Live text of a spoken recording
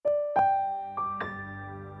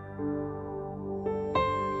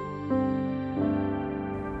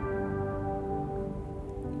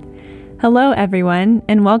Hello, everyone,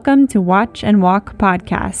 and welcome to Watch and Walk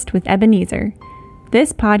podcast with Ebenezer.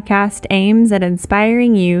 This podcast aims at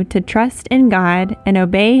inspiring you to trust in God and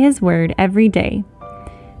obey His word every day.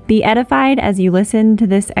 Be edified as you listen to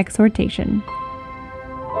this exhortation.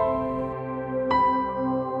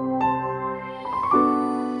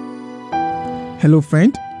 Hello,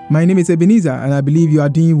 friend. My name is Ebenezer, and I believe you are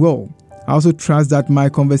doing well. I also trust that my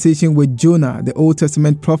conversation with Jonah, the Old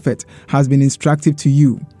Testament prophet, has been instructive to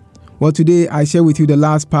you. Well, today I share with you the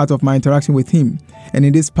last part of my interaction with him. And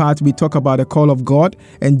in this part, we talk about the call of God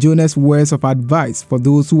and Jonah's words of advice for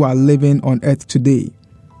those who are living on earth today.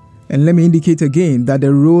 And let me indicate again that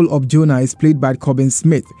the role of Jonah is played by Corbin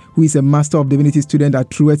Smith, who is a Master of Divinity student at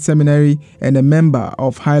Truett Seminary and a member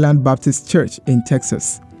of Highland Baptist Church in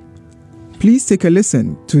Texas. Please take a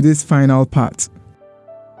listen to this final part.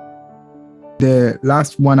 The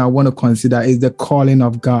last one I want to consider is the calling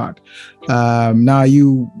of God. Now,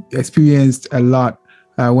 you experienced a lot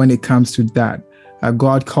when it comes to that.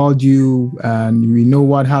 God called you, and we know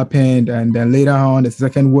what happened. And then later on, the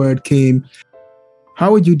second word came.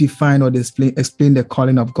 How would you define or explain the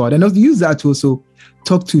calling of God? And also use that to also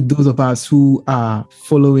talk to those of us who are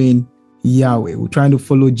following Yahweh, we're trying to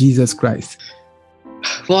follow Jesus Christ.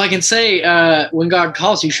 Well, I can say when God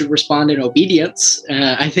calls, you should respond in obedience.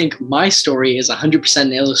 I think my story is 100%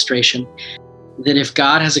 an illustration that if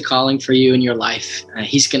God has a calling for you in your life,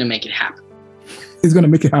 He's going to make it happen. He's going to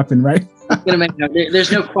make it happen, right? He's going to make it happen.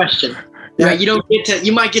 There's no question. Yeah. Right?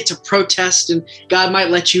 You might get to protest, and God might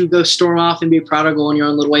let you go storm off and be a prodigal in your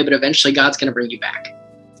own little way, but eventually God's going to bring you back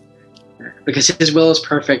because His will is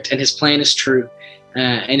perfect and His plan is true.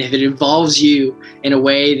 And if it involves you in a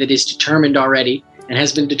way that is determined already, and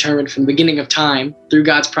has been determined from the beginning of time through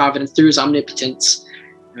God's providence, through His omnipotence,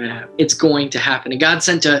 it's going to happen. And God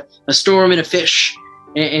sent a storm and a fish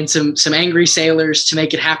and some angry sailors to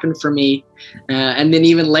make it happen for me. And then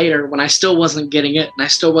even later, when I still wasn't getting it, and I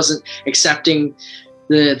still wasn't accepting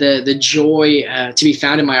the joy to be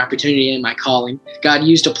found in my opportunity and my calling, God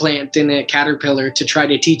used a plant and a caterpillar to try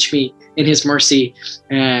to teach me in His mercy,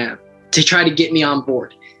 to try to get me on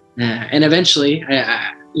board. And eventually,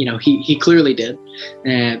 he clearly did,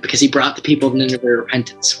 because He brought the people of Nineveh to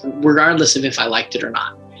repentance, regardless of if I liked it or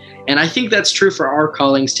not. And I think that's true for our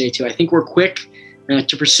callings today, too. I think we're quick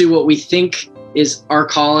to pursue what we think is our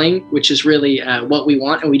calling, which is really what we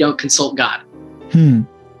want, and we don't consult God. And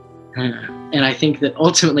I think that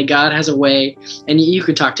ultimately God has a way, and you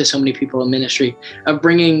can talk to so many people in ministry, of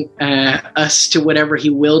bringing us to whatever He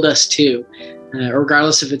willed us to,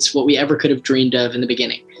 regardless if it's what we ever could have dreamed of in the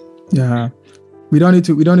beginning. Yeah. We don't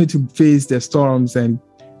need to face the storms and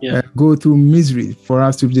go through misery for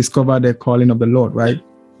us to discover the calling of the Lord, right?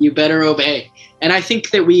 You better obey. And I think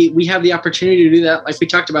that we have the opportunity to do that, like we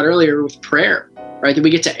talked about earlier with prayer, right? That we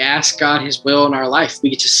get to ask God His will in our life. We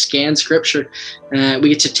get to scan Scripture. We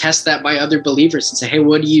get to test that by other believers and say, hey,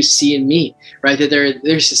 what do you see in me? Right? That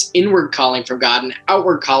there's this inward calling from God and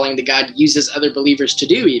outward calling that God uses other believers to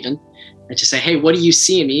do even. And to say, hey, what do you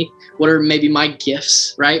see in me? What are maybe my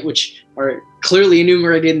gifts, right? Which are clearly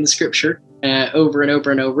enumerated in the Scripture over and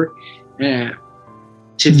over and over,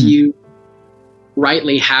 to view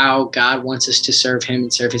rightly how God wants us to serve Him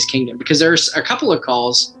and serve His kingdom. Because there's a couple of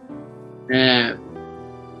calls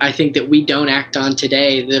I think that we don't act on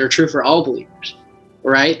today that are true for all believers,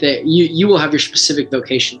 right? That you will have your specific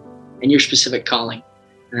vocation and your specific calling.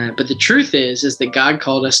 But the truth is that God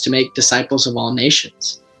called us to make disciples of all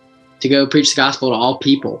nations, to go preach the gospel to all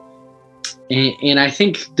people. And I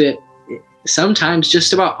think that sometimes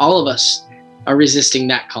just about all of us are resisting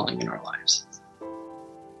that calling in our lives,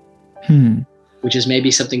 which is maybe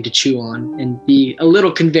something to chew on and be a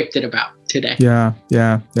little convicted about today.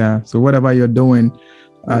 Yeah. So whatever you're doing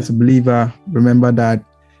as a believer, remember that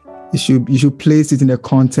you should place it in the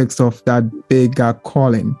context of that bigger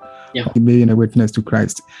calling, being a witness to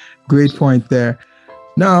Christ. Great point there.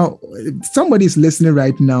 Now, somebody's listening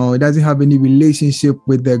right now, doesn't have any relationship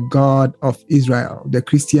with the God of Israel, the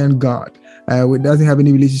Christian God. Doesn't have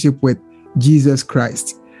any relationship with Jesus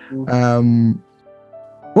Christ.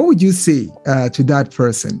 What would you say to that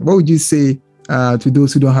person? What would you say to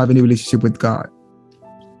those who don't have any relationship with God?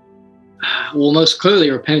 Well, most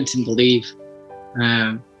clearly repent and believe.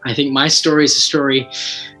 I think my story is a story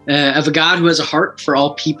of a God who has a heart for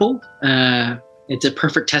all people. It's a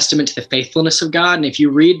perfect testament to the faithfulness of God. And if you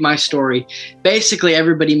read my story, basically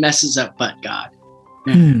everybody messes up but God.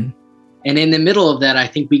 And in the middle of that, I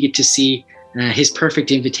think we get to see His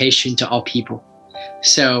perfect invitation to all people.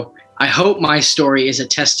 So I hope my story is a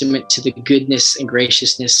testament to the goodness and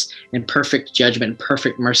graciousness and perfect judgment and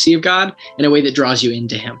perfect mercy of God in a way that draws you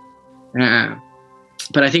into Him.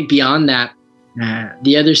 But I think beyond that,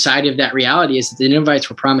 the other side of that reality is that the Ninevites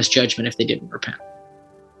were promised judgment if they didn't repent.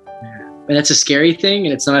 And that's a scary thing,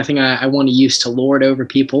 and it's not a thing I want to use to lord over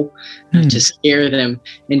people, to scare them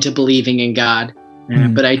into believing in God.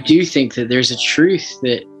 But I do think that there's a truth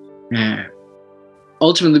that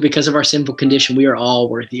ultimately, because of our sinful condition, we are all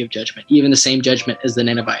worthy of judgment, even the same judgment as the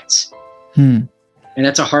Ninevites. And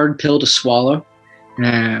that's a hard pill to swallow.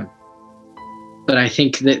 But I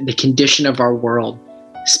think that the condition of our world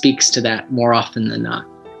speaks to that more often than not.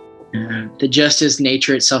 That just as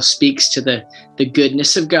nature itself speaks to the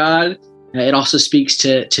goodness of God, it also speaks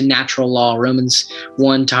to natural law. Romans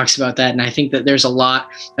 1 talks about that. And I think that there's a lot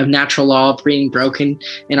of natural law being broken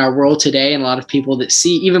in our world today, and a lot of people that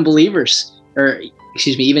see, even believers,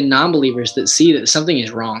 even non-believers, that see that something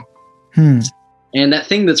is wrong. And that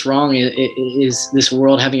thing that's wrong is this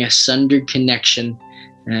world having a sundered connection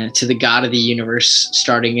to the God of the universe,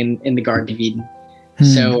 starting in the Garden of Eden.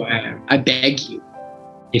 So I beg you,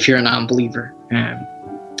 if you're a non-believer,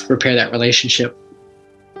 repair that relationship.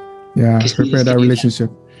 Yeah, repair that relationship.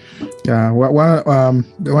 Yeah,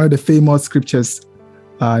 one of the famous scriptures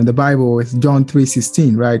in the Bible is John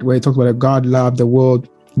 3:16, right, where it talks about God loved the world,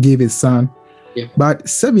 gave His Son. Yeah. But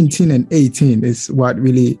 17 and 18 is what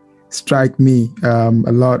really strike me a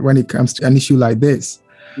lot when it comes to an issue like this,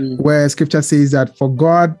 where Scripture says that for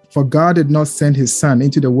God did not send His Son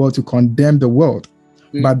into the world to condemn the world,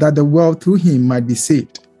 but that the world through Him might be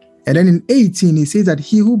saved. And then in 18, He says that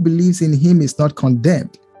he who believes in Him is not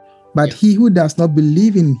condemned, but he who does not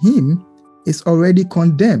believe in Him is already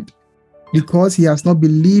condemned, because he has not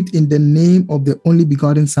believed in the name of the only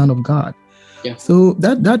begotten Son of God. Yeah. So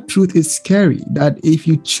that truth is scary, that if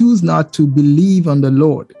you choose not to believe on the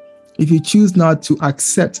Lord, if you choose not to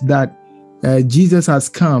accept that Jesus has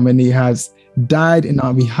come and He has died in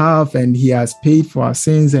our behalf and He has paid for our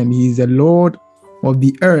sins and He is the Lord of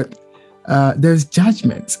the earth, there's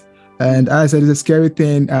judgment. And as I said, it's a scary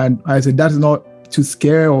thing. And I said, that's not to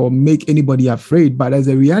scare or make anybody afraid, but there's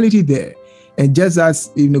a reality there. And just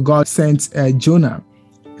as God sent Jonah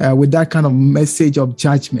with that kind of message of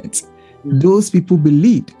judgment, those people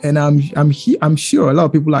believed. And I'm sure a lot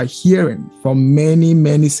of people are hearing from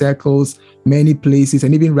many circles, many places,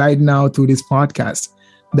 and even right now through this podcast,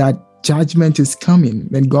 that judgment is coming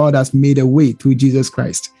and God has made a way through Jesus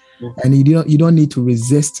Christ. And you don't need to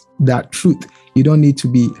resist that truth. You don't need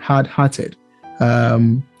to be hard-hearted.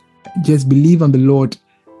 Just believe on the Lord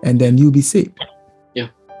and then you'll be saved. Yeah.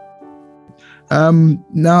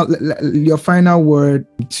 Now, your final word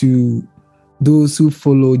to those who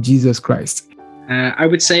follow Jesus Christ. I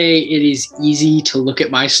would say it is easy to look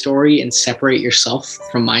at my story and separate yourself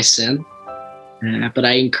from my sin. But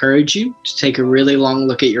I encourage you to take a really long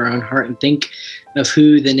look at your own heart and think of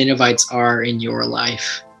who the Ninevites are in your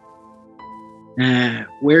life.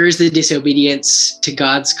 Where is the disobedience to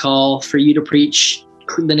God's call for you to preach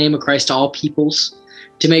the name of Christ to all peoples,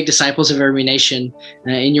 to make disciples of every nation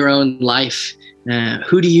in your own life?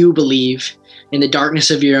 Who do you believe in the darkness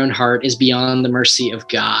of your own heart is beyond the mercy of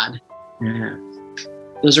God?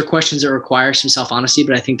 Those are questions that require some self-honesty,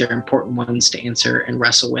 but I think they're important ones to answer and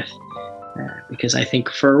wrestle with. Because I think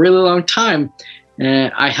for a really long time,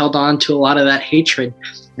 I held on to a lot of that hatred,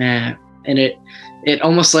 and it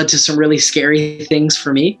almost led to some really scary things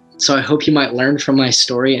for me. So I hope you might learn from my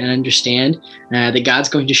story and understand that God's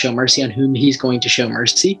going to show mercy on whom He's going to show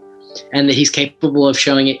mercy, and that He's capable of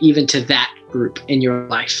showing it even to that group in your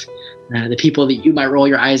life. The people that you might roll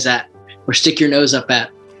your eyes at or stick your nose up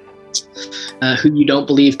at, who you don't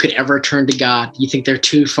believe could ever turn to God. You think they're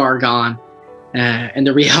too far gone. And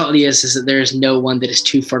the reality is that there is no one that is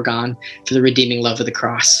too far gone for the redeeming love of the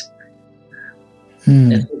cross.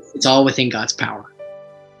 It's all within God's power.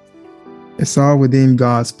 It's all within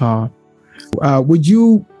God's power. Would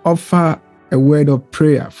you offer a word of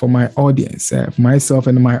prayer for my audience, for myself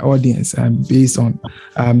and my audience, based on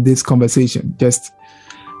this conversation? Just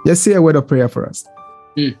say a word of prayer for us.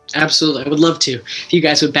 Absolutely. I would love to. If you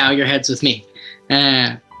guys would bow your heads with me.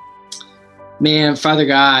 Man, Father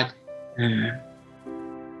God,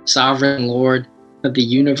 Sovereign Lord of the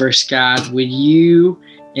universe, God, would you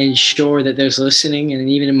ensure that those listening, and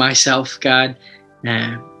even myself, God,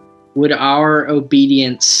 would our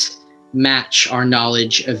obedience match our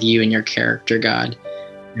knowledge of you and your character, God?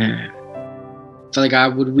 Father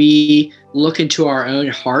God, would we look into our own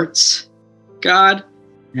hearts, God,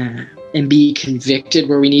 and be convicted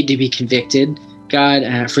where we need to be convicted,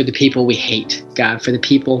 God, for the people we hate, God, for the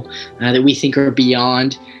people that we think are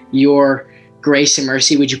beyond your grace and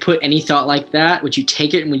mercy? Would you put any thought like that? Would you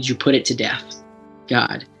take it and would you put it to death,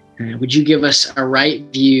 God? Would you give us a right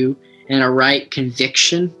view and a right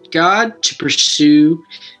conviction, God, to pursue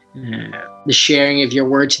the sharing of your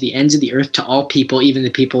word to the ends of the earth, to all people, even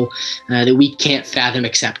the people that we can't fathom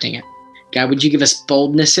accepting it. God, would you give us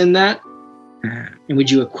boldness in that? And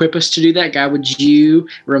would you equip us to do that? God, would you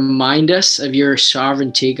remind us of your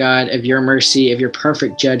sovereignty, God, of your mercy, of your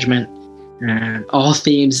perfect judgment, all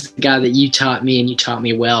themes, God, that you taught me and you taught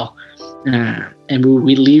me well. And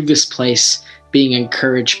we leave this place being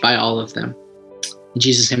encouraged by all of them. In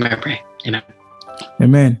Jesus' name I pray. Amen.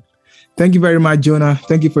 Amen. Thank you very much, Jonah.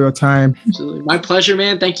 Thank you for your time. Absolutely. My pleasure,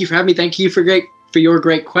 man. Thank you for having me. Thank you for your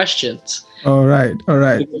great questions. All right.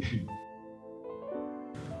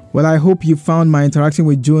 Well, I hope you found my interaction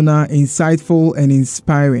with Jonah insightful and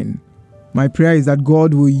inspiring. My prayer is that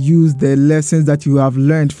God will use the lessons that you have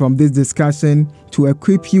learned from this discussion to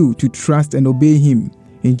equip you to trust and obey Him.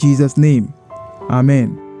 In Jesus' name,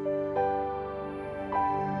 Amen.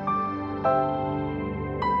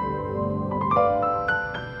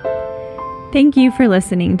 Thank you for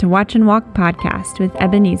listening to Watch and Walk Podcast with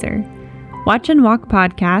Ebenezer. Watch and Walk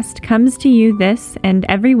Podcast comes to you this and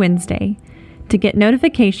every Wednesday. To get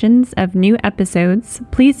notifications of new episodes,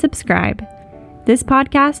 please subscribe. This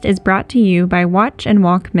podcast is brought to you by Watch and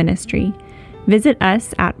Walk Ministry. Visit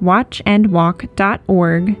us at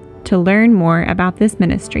watchandwalk.org to learn more about this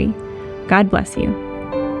ministry. God bless you.